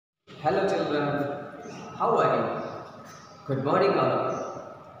Hello children, how are you? Good morning all of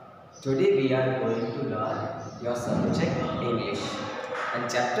you. Today we are going to learn your subject English and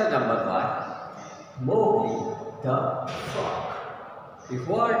chapter number 1, Mowgli the Frog. You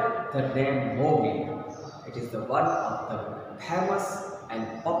heard the name Mowgli. It is the one of the famous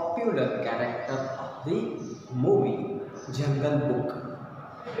and popular character of the movie Jungle Book.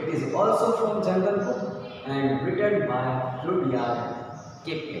 It is also from Jungle Book and written by Rudyard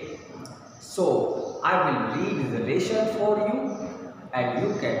Kipling. So, I will read the lesson for you and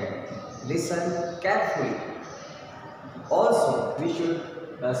you can listen carefully. Also, we should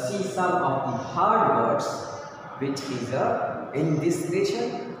see some of the hard words which is in this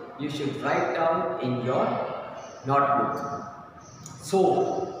lesson. You should write down in your notebook.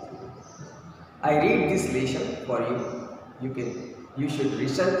 So, I read this lesson for you. You should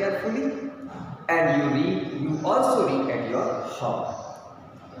listen carefully and you also read at your home.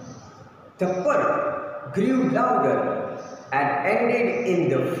 The purr grew louder and ended in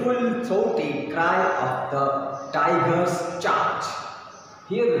the full-throated cry of the tiger's charge.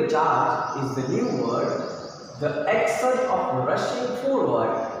 Here the charge is the new word, the action of rushing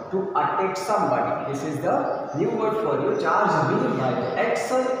forward to attack somebody. This is the new word for you. Charge means by the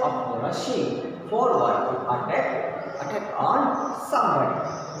action of rushing forward to attack on somebody.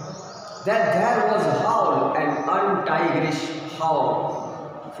 Then there was a howl, an untigerish howl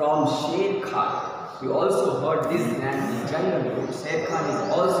from Sher Khan. You also heard this name in Jungle Book. Sher Khan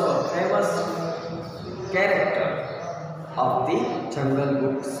is also a famous character of the Jungle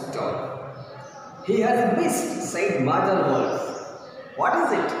Book story. He has missed, said Mother Wolf. What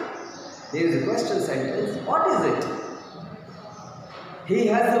is it? There is a question sentence. What is it? He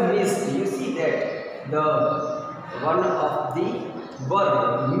has missed. You see that the one of the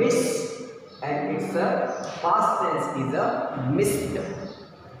verb miss and its past tense is a missed.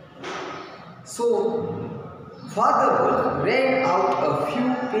 So, Father Wolf ran out a few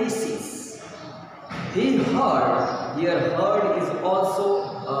paces. He heard, here heard is also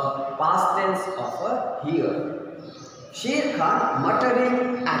a past tense of a hear. Sher Khan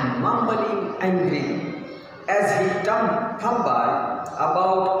muttering and mumbling angrily as he tumbled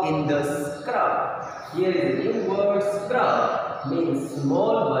about in the scrub. Here is a new word, scrub means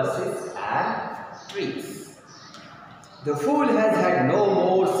small bushes and trees. The fool has had no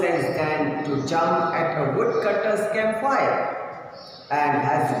more sense than to jump at a woodcutter's campfire and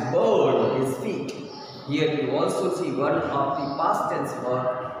has burned his feet. Here you also see one of the past tense verb,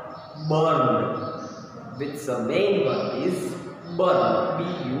 burned, which the main verb is burn,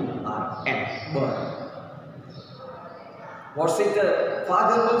 B-U-R-N, burn. What's it the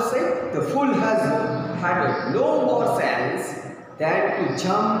Father will say? The fool has had no more sense than to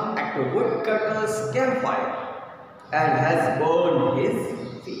jump at a woodcutter's campfire and has burned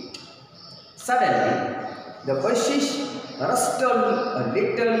his feet. Suddenly, the bushes rustled a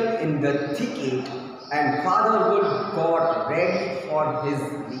little in the thicket and Father Wolf got ready for his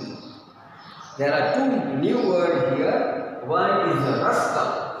leap. There are two new words here. One is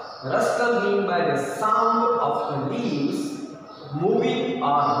rustle. Rustle means by the sound of the leaves moving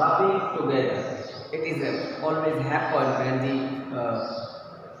or rubbing together. It is always happen when the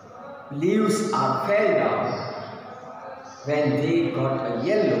leaves are fell down. When they got a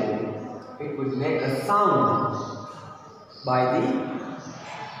yellow, it would make a sound by the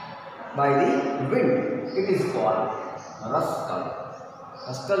wind. It is called rustle.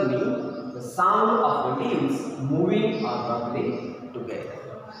 Rustle means the sound of the leaves moving or rubbing together.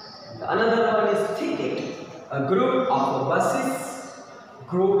 Another one is thicket, a group of bushes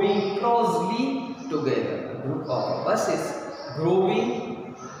growing closely together. A group of bushes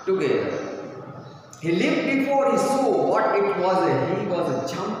growing together. He leaped before he saw what it was he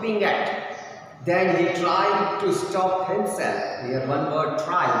was jumping at. Then he tried to stop himself. Here one word,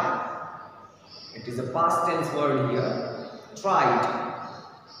 tried. It is a past tense word here. Tried.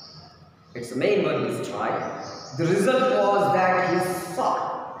 Its main word is tried. The result was that he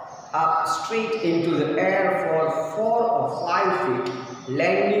shot up straight into the air for 4 or 5 feet,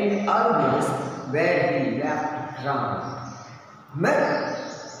 landing almost where he left ground. Man,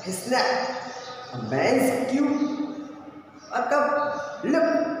 he snapped. A man's cube, a cup,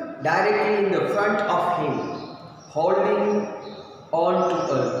 look, directly in the front of him, holding on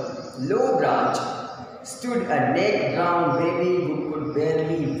to a low branch, stood a neck-brown baby who could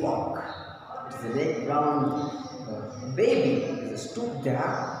barely walk. It is a neck-brown baby, he stood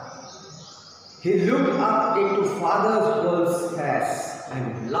there. He looked up into Father Wolf's face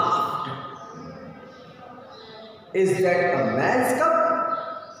and laughed. Is that a man's cup?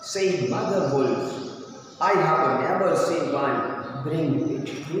 Said Mother Wolf. I have never seen one bring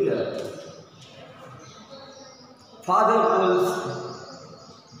it nearer. Father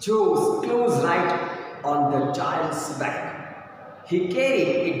Wolf's jaws closed right on the child's back. He carried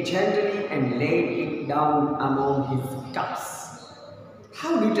it gently and laid it down among his cubs.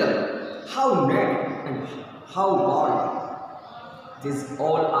 How little, how narrow, and how wide. These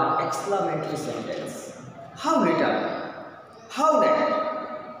all are exclamatory sentences. How little, how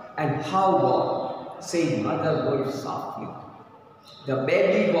narrow, and how wide, said Mother Wolf softly. The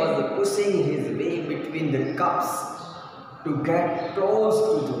baby was pushing his way between the cubs to get close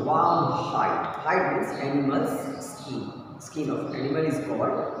to the warm hide. Hide means animal's skin. Skin of animal is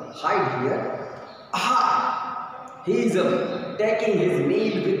called hide here. Aha! He is taking his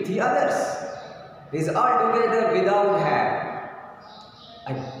meal with the others. He is altogether without hair.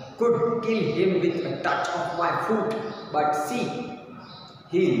 I could kill him with a touch of my foot, but see,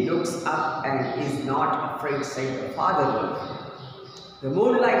 he looks up and is not afraid, said the father wolf. The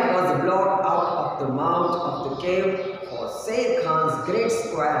moonlight was blocked out of the mouth of the cave, for Sher Khan's great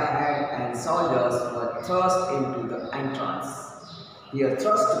square head and soldiers were thrust into the entrance. Here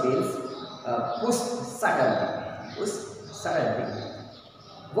thrust means pushed suddenly. Pushed suddenly.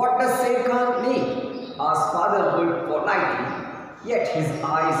 What does Sher Khan mean? Asked Father Wolf politely, yet his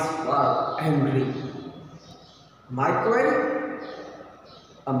eyes were angry. My query?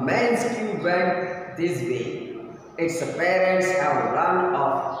 A man's cube went this way. Its parents have run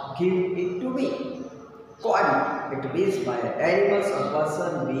off. Give it to me. Query. It means by animals or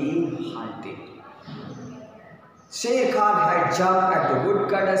person being hunted. Sher Khan had jumped at the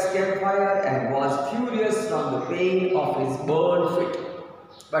woodcutter's campfire and was furious from the pain of his burned feet.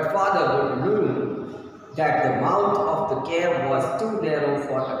 But Father Wolf knew that the mouth of the cave was too narrow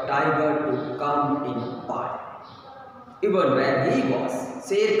for a tiger to come in by. Even where he was,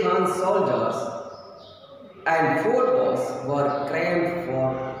 Sher Khan's soldiers and forepaws were cramped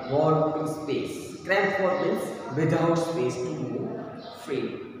for want of space. Cramped for means without space to move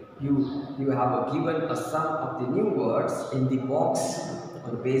freely. You have given a sum of the new words in the box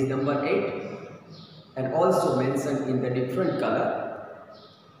on page number 8 and also mentioned in the different color.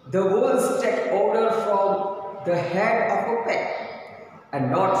 The wolves take order from the head of a pack and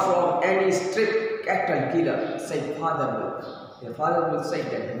not from any strict cattle killer, said Father Wolf. The Father Wolf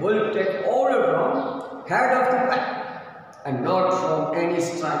said that wolf take order from head of the pack and not from any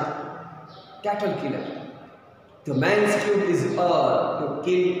strict cattle killer. The man's cube is all to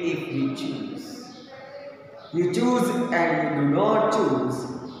kill if we choose. You choose and you do not choose.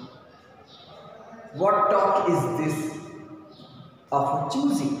 What talk is this of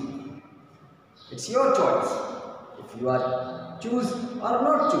choosing? It's your choice. If you are choose or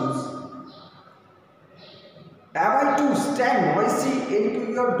not choose. Am I to stand noisy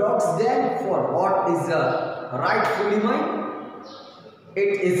into your dog's den for what is rightfully mine?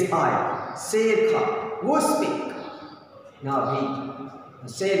 It is I, Sher Khan, who speak. Now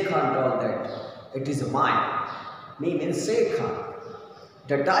read. Sher Khan told that it is mine. Me means Sher Khan.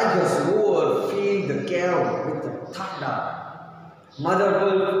 The tiger's roar filled the cave with the thunder. Mother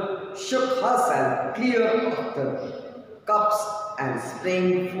Wolf shook herself clear of the cups and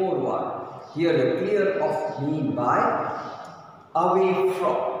sprang forward. Here the clear of mean by away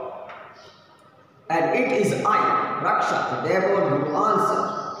from. And it is I, Raksha, the devil, who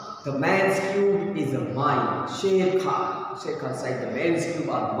answered. The man's cube is mine, Sher Khan. Sher Khan said, the man's cube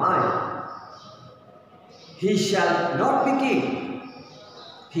are mine. He shall not be killed.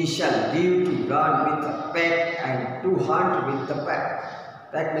 He shall live to run with the pack and to hunt with the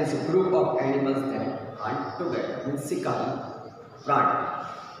pack. Pack means a group of animals that hunt together. Means Sikari, run.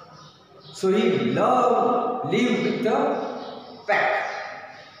 So he live with the pack.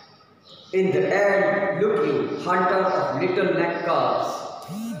 In the end, look you, hunter of little neck calves,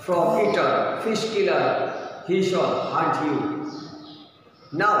 from eater, fish killer, he shall hunt you.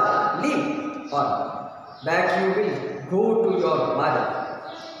 Now leave, or back you will go to your mother,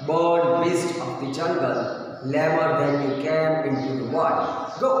 born beast of the jungle, lammer than you came into the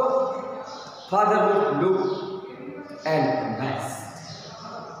world. Go. Father would look and amazed.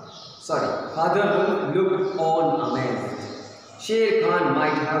 Father Wolf looked on amazed. Sher Khan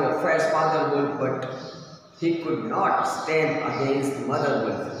might have a fresh Father Wolf, but he could not stand against Mother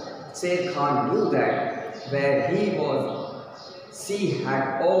Wolf. Sher Khan knew that where he was, she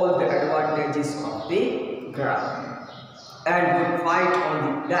had all the advantages of the ground and would fight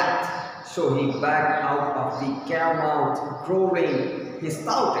on the death. So he backed out of the cave mouth, growling. He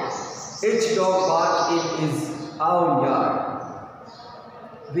shouted, each dog barked in his own yard.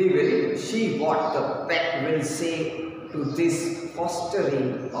 We will see what the pack will say to this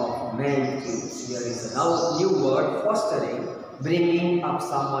fostering of man cubes. Here is a new word, fostering. bringing up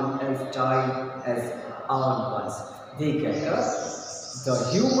someone else's child as own ones. They gather the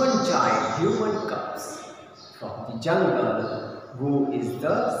human child, human cubs from the jungle, who is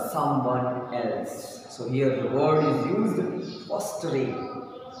the someone else. So here the word is used, fostering.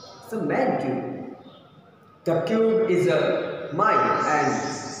 It's a man cube. The cube is a mine, and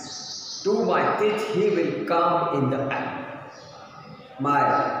to my teeth he will come in the act.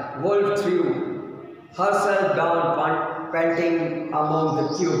 My wolf threw herself down panting among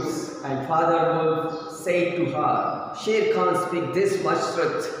the cubes, and Father Wolf said to her, Shere Khan speak this much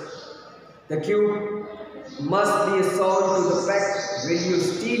truth. The cube must be a soul to the pack. Will you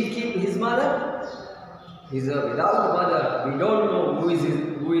still keep his mother? He's without mother. We don't know who is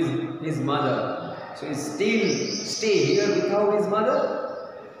his mother. So he still stay here without his mother?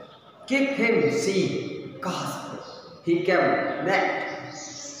 Keep him, see, gasped. He came naked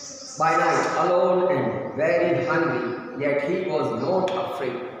by night, alone and very hungry, yet he was not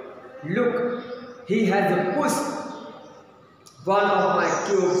afraid. Look, he has pushed one of my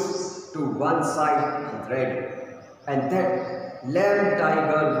cubes to one side and ready, and that lamb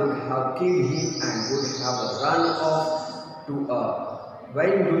tiger would have killed him and would have run off to a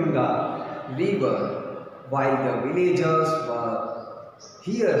Vendunga river, while the villagers were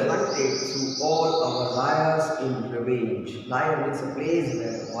here hunted through all our lairs in revenge. Lair means a place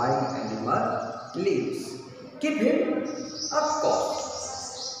where wild animal lives. Keep him? Of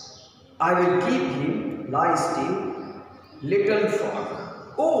course. I will keep him. Lie still, little frog.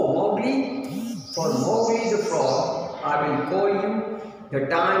 Oh, Mowgli, for Mowgli the Frog, I will call you. The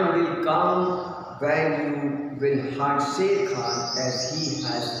time will come when you will hunt Shere Khan as he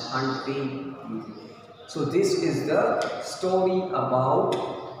has hunted you. So this is the story about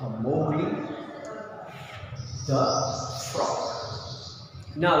Mowgli the Frog.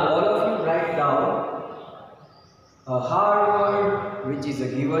 Now all of you write down a hard word which is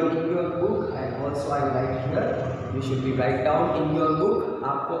given in your book, and also I write here. You should be write down in your book.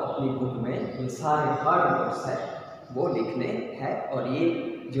 आपको अपनी book में ये सारे hard words है वो लिखने हैं, और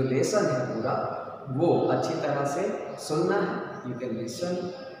ये जो लेसन है पूरा वो अच्छी तरह से सुनना है. You can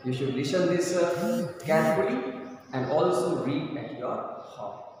listen. You should listen this carefully and also read at your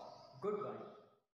home. Goodbye.